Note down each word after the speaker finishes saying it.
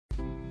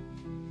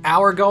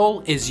Our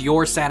goal is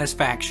your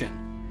satisfaction.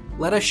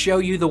 Let us show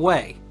you the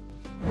way.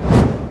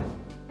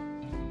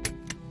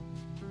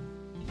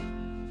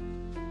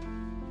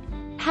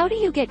 How do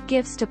you get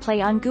GIFs to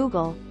play on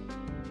Google?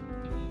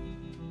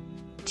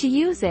 To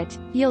use it,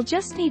 you'll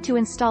just need to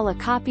install a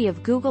copy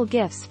of Google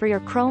GIFs for your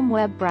Chrome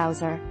web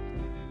browser.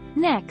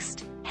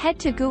 Next, head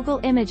to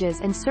Google Images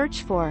and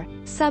search for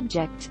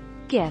Subject,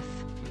 GIF.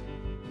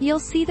 You'll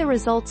see the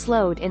results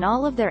load in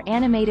all of their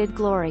animated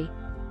glory.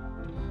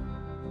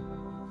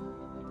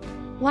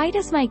 Why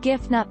does my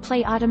GIF not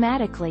play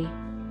automatically?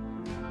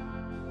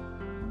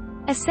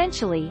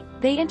 Essentially,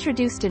 they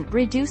introduced an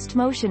reduced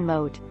motion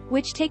mode,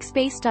 which takes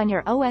based on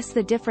your OS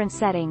the different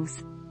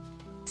settings.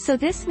 So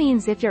this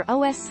means if your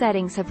OS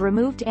settings have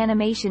removed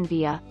animation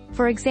via,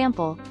 for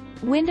example,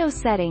 Windows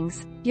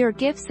settings, your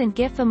GIFs and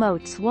GIF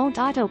emotes won't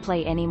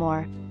autoplay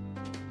anymore.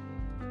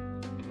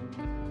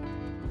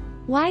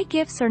 Why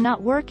GIFs are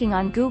not working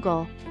on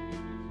Google?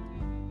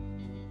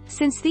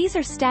 Since these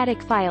are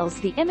static files,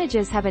 the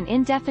images have an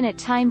indefinite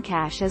time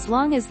cache as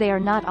long as they are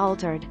not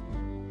altered.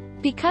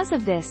 Because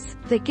of this,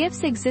 the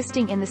GIFs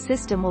existing in the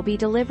system will be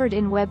delivered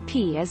in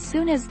WebP as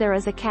soon as there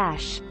is a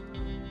cache.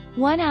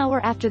 1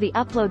 hour after the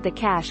upload, the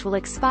cache will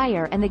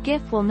expire and the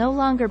GIF will no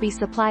longer be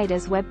supplied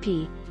as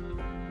WebP.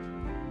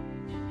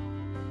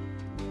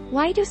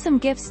 Why do some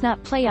GIFs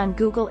not play on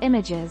Google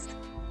Images?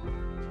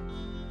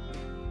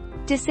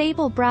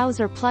 Disable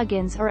browser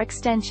plugins or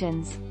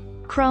extensions.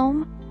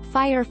 Chrome,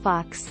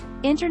 Firefox,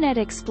 Internet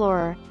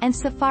Explorer, and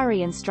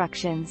Safari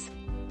instructions.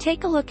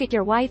 Take a look at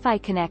your Wi-Fi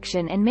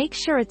connection and make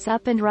sure it's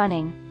up and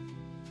running.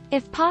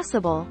 If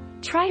possible,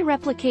 try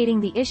replicating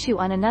the issue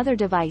on another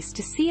device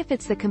to see if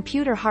it's the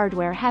computer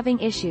hardware having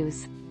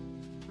issues.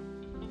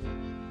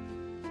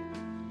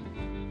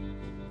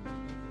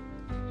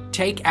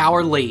 Take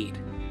our lead.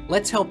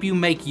 Let's help you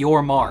make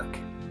your mark.